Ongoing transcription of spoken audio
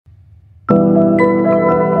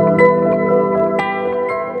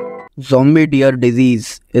Zombie deer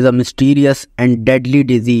disease is a mysterious and deadly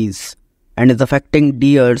disease and is affecting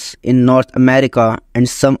deers in North America and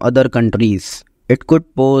some other countries. It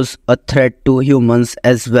could pose a threat to humans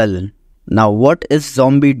as well. Now, what is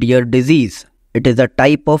zombie deer disease? It is a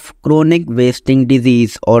type of chronic wasting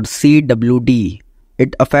disease or CWD.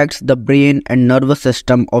 It affects the brain and nervous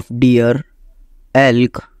system of deer,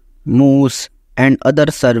 elk, moose, and other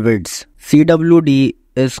cervids. CWD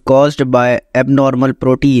is caused by abnormal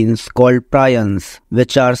proteins called prions,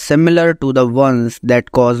 which are similar to the ones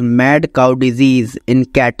that cause mad cow disease in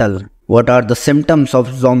cattle. What are the symptoms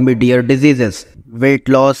of zombie deer diseases? Weight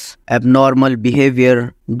loss, abnormal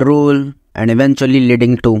behavior, drool, and eventually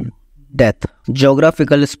leading to death.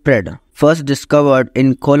 Geographical spread. First discovered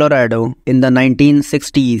in Colorado in the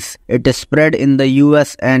 1960s, it is spread in the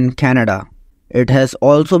US and Canada. It has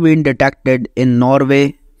also been detected in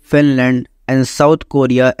Norway, Finland, and South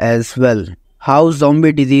Korea as well. How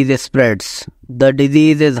zombie disease spreads? The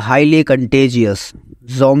disease is highly contagious.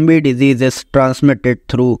 Zombie disease is transmitted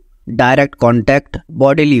through direct contact,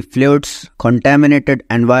 bodily fluids, contaminated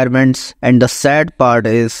environments, and the sad part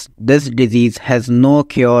is this disease has no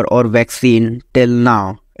cure or vaccine till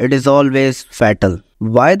now. It is always fatal.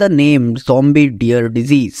 Why the name zombie deer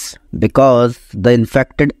disease? Because the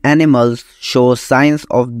infected animals show signs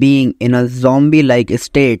of being in a zombie-like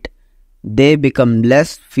state. They become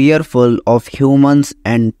less fearful of humans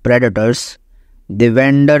and predators. They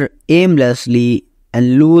wander aimlessly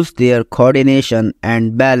and lose their coordination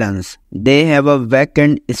and balance. They have a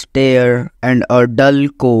vacant stare and a dull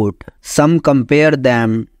coat. Some compare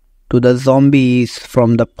them to the zombies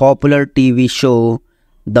from the popular TV show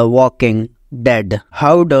The Walking Dead.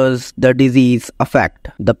 How does the disease affect?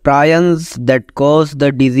 The prions that cause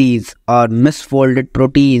the disease are misfolded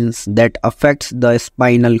proteins that affects the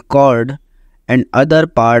spinal cord and other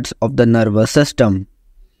parts of the nervous system.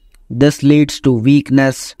 This leads to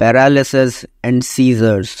weakness, paralysis, and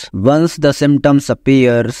seizures. Once the symptoms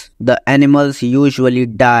appear, the animals usually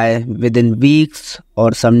die within weeks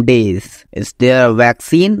or some days. Is there a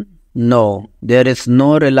vaccine? No, there is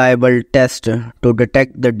no reliable test to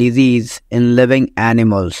detect the disease in living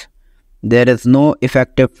animals. There is no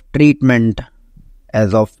effective treatment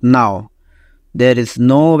as of now. There is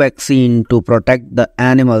no vaccine to protect the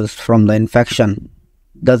animals from the infection.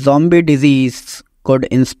 The zombie disease could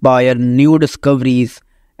inspire new discoveries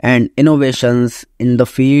and innovations in the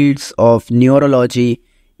fields of neurology,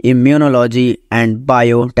 immunology, and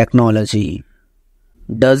biotechnology.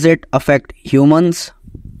 Does it affect humans?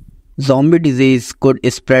 Zombie disease could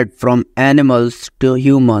spread from animals to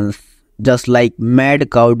humans, just like mad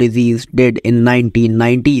cow disease did in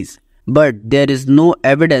 1990s. But there is no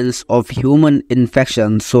evidence of human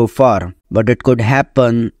infection so far, but it could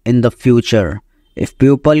happen in the future if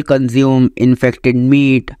people consume infected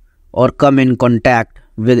meat or come in contact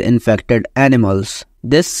with infected animals.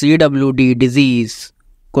 This CWD disease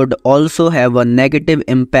could also have a negative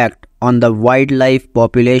impact on the wildlife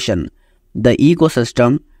population, the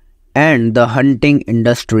ecosystem, and the hunting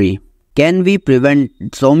industry. Can we prevent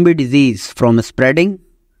zombie disease from spreading?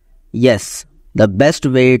 Yes. The best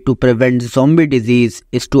way to prevent zombie disease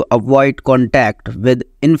is to avoid contact with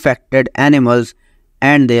infected animals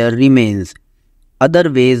and their remains. Other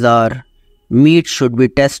ways are: meat should be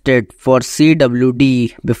tested for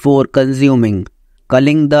CWD before consuming,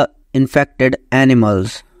 culling the infected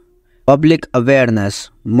animals, public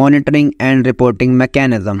awareness, monitoring and reporting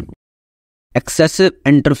mechanism. Excessive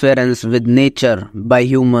interference with nature by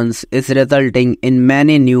humans is resulting in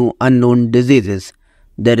many new unknown diseases.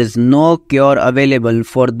 There is no cure available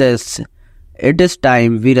for this. It is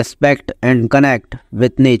time we respect and connect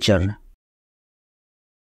with nature.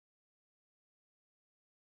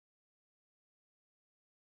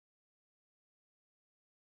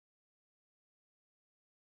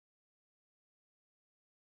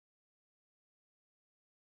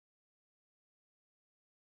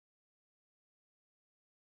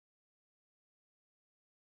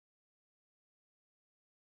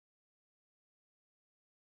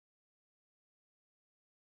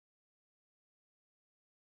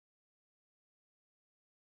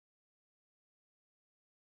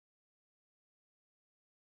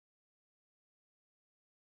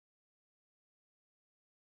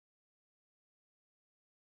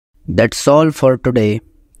 That's all for today.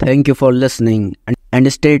 Thank you for listening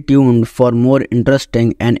and stay tuned for more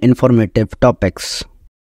interesting and informative topics.